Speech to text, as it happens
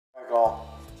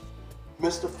all.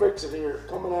 Mr. Fix-It here,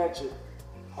 coming at you.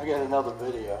 I got another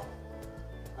video.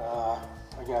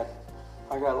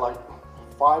 I got like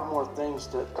 5 more things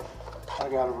that I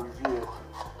got to review.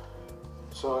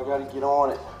 So I got to get on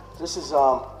it. This is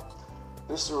a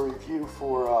review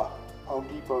for Home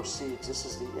Depot seeds. This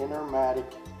is the Intermatic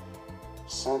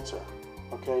sensor.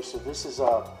 Okay, so this is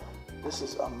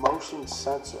a motion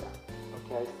sensor.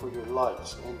 Okay, for your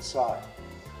lights inside.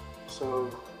 So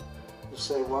you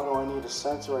say, why do I need a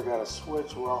sensor? I got a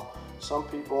switch. Well, some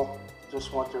people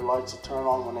just want their lights to turn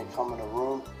on when they come in a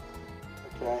room.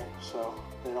 Okay, so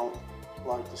they don't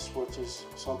like the switches.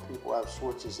 Some people have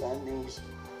switches and these.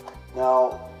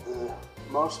 Now, the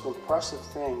most impressive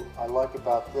thing I like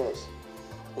about this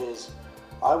is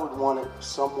I would want it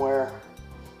somewhere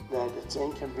that it's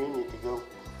inconvenient to go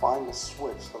find the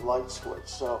switch, the light switch.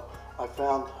 So I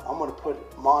found I'm going to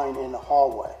put mine in the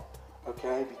hallway,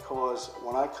 okay? Because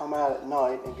when I come out at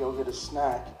night and go get a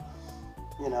snack,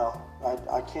 you know,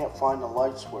 I can't find the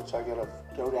light switch. I got to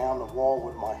go down the wall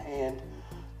with my hand,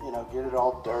 you know, get it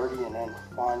all dirty and then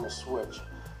find the switch.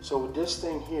 So with this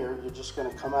thing here, you're just going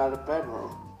to come out of the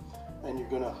bedroom and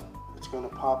it's going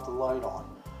to pop the light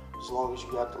on as long as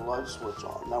you got the light switch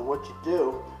on. Now what you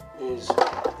do is,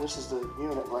 this is the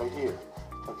unit right here.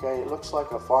 Okay, it looks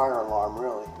like a fire alarm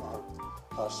really, or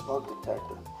a smoke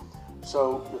detector.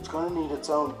 So it's going to need its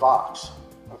own box,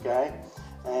 okay?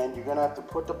 And you're going to have to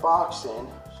put the box in,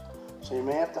 so you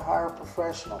may have to hire a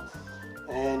professional.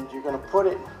 And you're going to put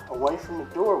it away from the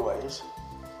doorways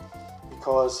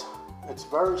because it's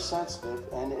very sensitive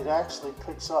and it actually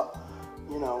picks up,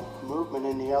 you know, movement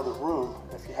in the other room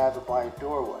if you have it by a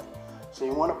doorway. So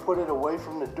you want to put it away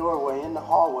from the doorway in the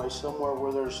hallway, somewhere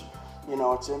where there's, you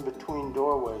know, it's in between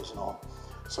doorways and all.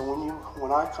 So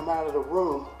when I come out of the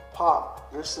room,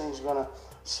 pop, this thing's gonna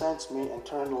sense me and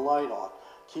turn the light on.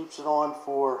 Keeps it on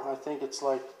for, I think it's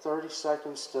like 30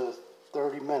 seconds to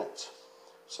 30 minutes.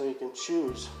 So you can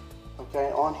choose.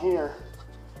 Okay, on here,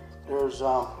 there's,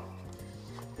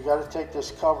 you gotta take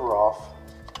this cover off.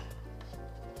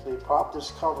 So you pop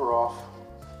this cover off.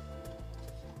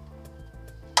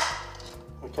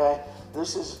 Okay,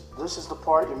 this is the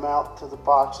part you mount to the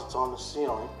box that's on the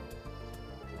ceiling.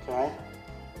 Okay,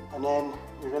 and then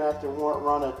you're gonna have to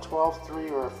run a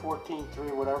 12-3 or a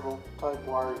 14-3, whatever type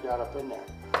wire you got up in there.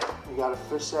 You gotta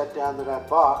fish that down to that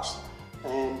box,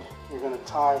 and you're gonna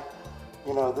tie,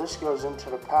 you know, this goes into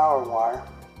the power wire,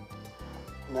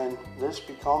 and then this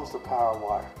becomes the power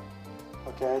wire.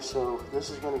 Okay, so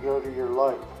this is gonna go to your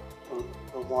light,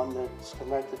 the one that's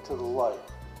connected to the light.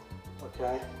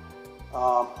 Okay.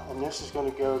 And this is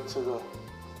going to go to the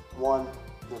one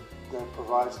that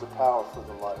provides the power for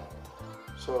the light.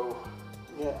 So,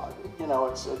 yeah, you know,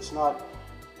 it's not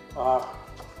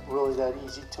really that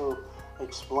easy to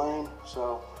explain.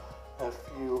 So, if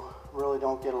you really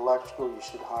don't get electrical, you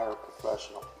should hire a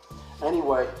professional.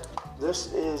 Anyway,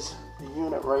 this is the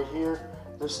unit right here.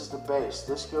 This is the base.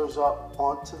 This goes up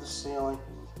onto the ceiling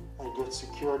and gets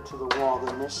secured to the wall.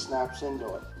 Then this snaps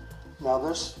into it. Now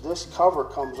this cover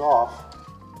comes off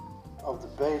of the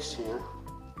base here.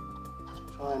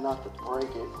 Try not to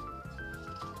break it.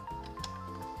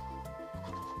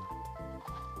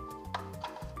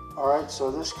 Alright,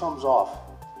 so this comes off.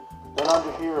 Then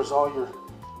under here is all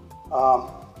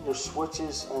your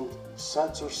switches and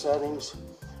sensor settings.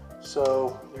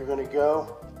 So you're going to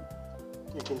go,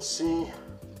 you can see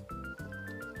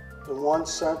the one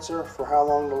sensor for how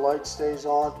long the light stays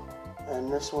on.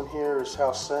 And this one here is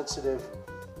how sensitive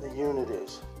the unit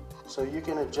is. So you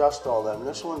can adjust all them.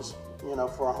 This one's, you know,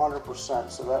 for 100%,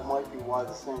 so that might be why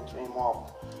the thing came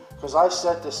off. Because I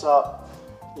set this up,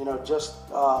 you know, just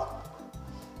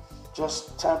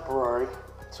temporary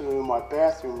to my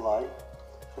bathroom light,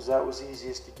 because that was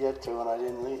easiest to get to and I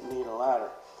didn't need a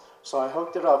ladder. So I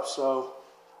hooked it up, so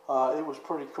it was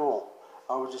pretty cool.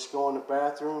 I would just go in the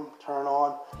bathroom, turn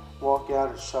on, walk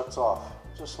out, it shuts off.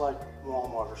 Just like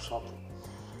Walmart or something.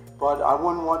 But I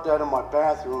wouldn't want that in my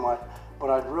bathroom, but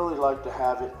I'd really like to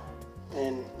have it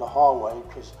in the hallway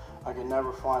because I can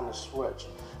never find the switch.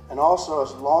 And also,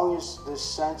 as long as this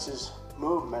senses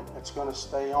movement, it's going to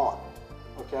stay on.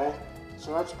 Okay?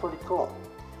 So that's pretty cool.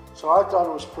 So I thought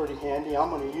it was pretty handy. I'm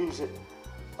going to use it.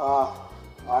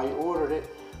 I ordered it.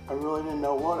 I really didn't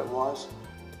know what it was,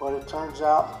 but it turns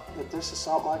out that this is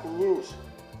something I can use.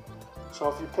 So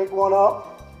if you pick one up,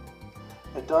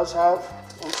 it does have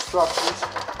instructions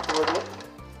with it,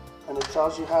 and it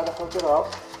tells you how to hook it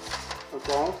up,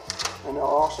 okay? And it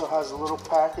also has a little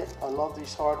packet. I love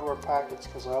these hardware packets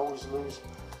because I always lose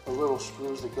the little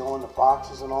screws that go in the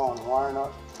boxes and all and wire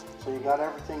nuts. So you got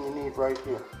everything you need right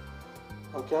here,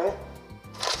 okay?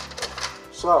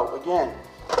 So again,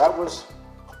 that was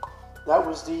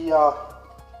the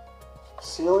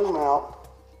ceiling mount.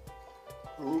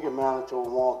 And you can mount it to a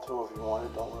wall too if you want.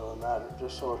 It don't really matter.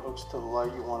 Just so it hooks to the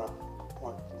light you want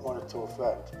it to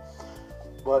affect.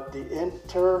 But the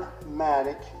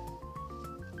Intermatic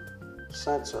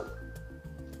sensor,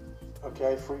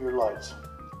 okay, for your lights.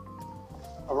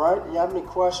 All right. You have any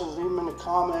questions? Leave them in the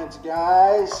comments,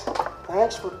 guys.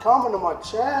 Thanks for coming to my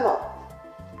channel.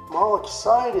 I'm all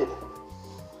excited.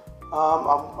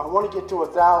 I want to get to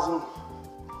 1,000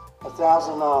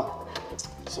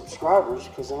 subscribers,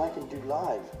 because then I can do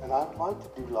live, and I'd like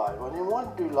to do live. I didn't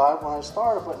want to do live when I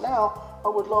started, but now I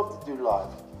would love to do live.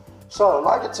 So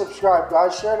like and subscribe,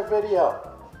 guys. Share the video.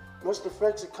 Mr.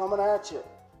 Fix It coming at you.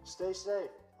 Stay safe.